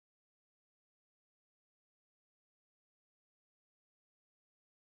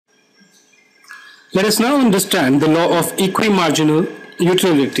Let us now understand the law of equi-marginal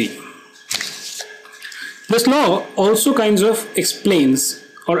utility. This law also kind of explains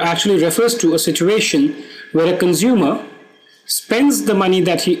or actually refers to a situation where a consumer spends the money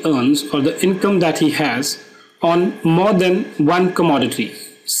that he earns or the income that he has on more than one commodity,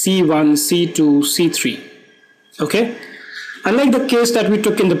 C1, C2, C3. Okay? Unlike the case that we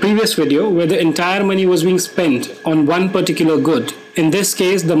took in the previous video where the entire money was being spent on one particular good, in this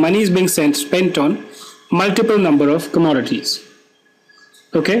case the money is being spent on multiple number of commodities.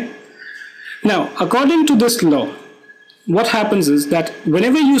 Okay? Now, according to this law, what happens is that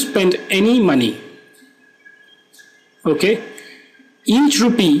whenever you spend any money, okay, each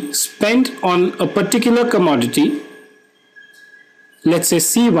rupee spent on a particular commodity, let's say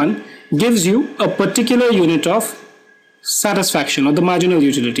C1, gives you a particular unit of satisfaction or the marginal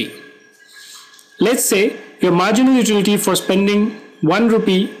utility. Let's say your marginal utility for spending 1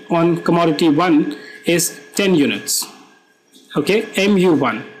 rupee on commodity 1 is 10 units, okay,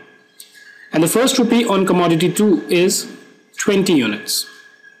 MU1, and the first rupee on commodity 2 is 20 units.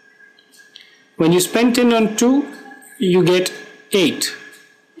 When you spend 10 on 2, you get 8.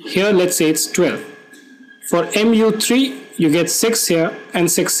 Here let's say it's 12. For MU3 you get 6 here and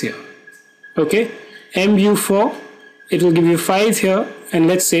 6 here. Okay, MU4 it will give you 5 here and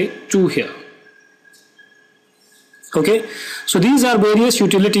let's say 2 here. Okay, so these are various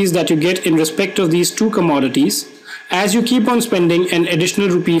utilities that you get in respect of these two commodities as you keep on spending an additional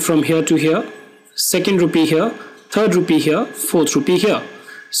rupee from here to here, second rupee here, third rupee here, fourth rupee here.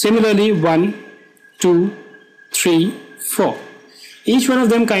 Similarly 1, 2, 3, 4. Each one of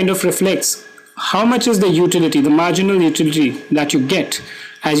them kind of reflects how much is the utility, the marginal utility that you get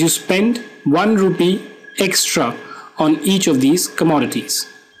as you spend 1 rupee extra on each of these commodities.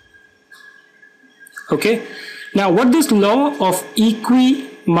 Okay, now what this law of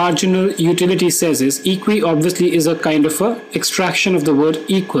equi-marginal utility says is, equi obviously is a kind of a extraction of the word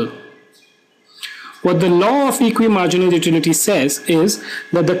equal. What the law of equi-marginal utility says is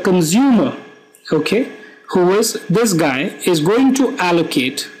that the consumer, okay, who is this guy, is going to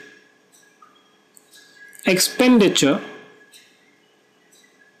allocate expenditure,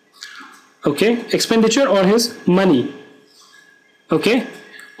 okay, expenditure or his money, okay,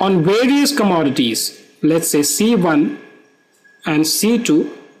 on various commodities, let's say C1 and C2,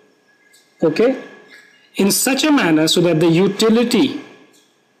 okay, in such a manner so that the utility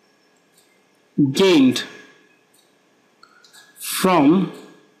gained from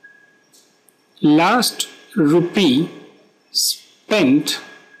last rupee spent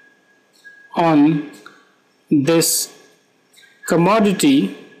on this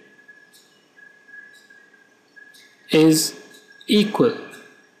commodity is equal.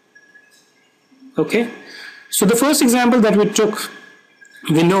 Okay, so the first example that we took,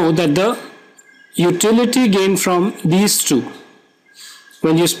 we know that the utility gained from these two,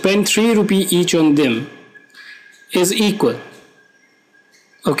 when you spend 3 rupee each on them, is equal.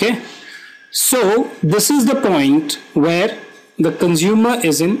 Okay, so this is the point where the consumer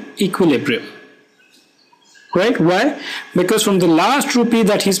is in equilibrium, right? Why? Because from the last rupee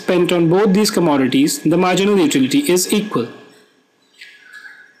that he spent on both these commodities, the marginal utility is equal.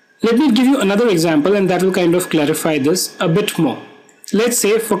 Let me give you another example and that will kind of clarify this a bit more. Let's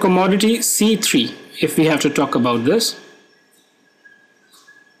say for commodity C3, if we have to talk about this,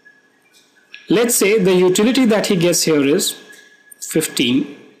 let's say the utility that he gets here is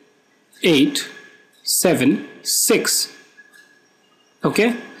 15, 8, 7, 6.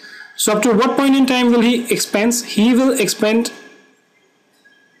 Okay, so up to what point in time will he expense? He will expend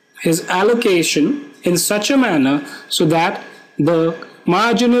his allocation in such a manner so that the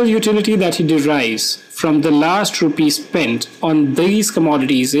marginal utility that he derives from the last rupee spent on these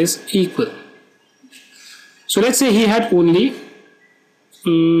commodities is equal. So let's say he had only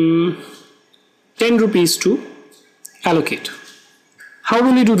 10 rupees to allocate. How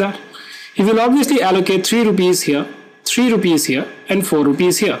will he do that? He will obviously allocate 3 rupees here, 3 rupees here and 4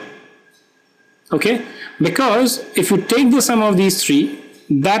 rupees here. Okay, because if you take the sum of these three,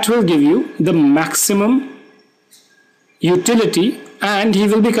 that will give you the maximum utility and he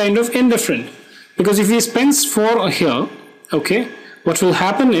will be kind of indifferent, because if he spends 4 here, okay, what will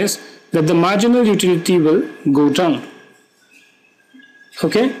happen is that the marginal utility will go down.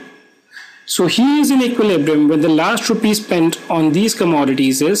 Okay, so he is in equilibrium when the last rupee spent on these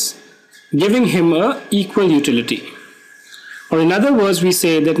commodities is giving him a equal utility. Or in other words, we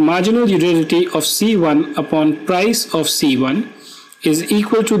say that marginal utility of C1 upon price of C1 is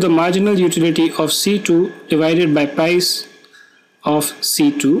equal to the marginal utility of C2 divided by price of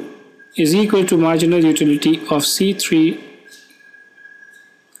C2 is equal to marginal utility of C3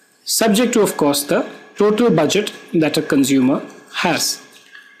 subject to, of course, the total budget that a consumer has.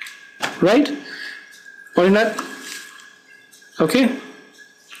 Right? Following that? Okay.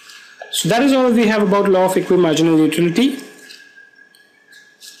 So that is all we have about law of equimarginal utility.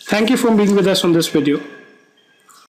 Thank you for being with us on this video.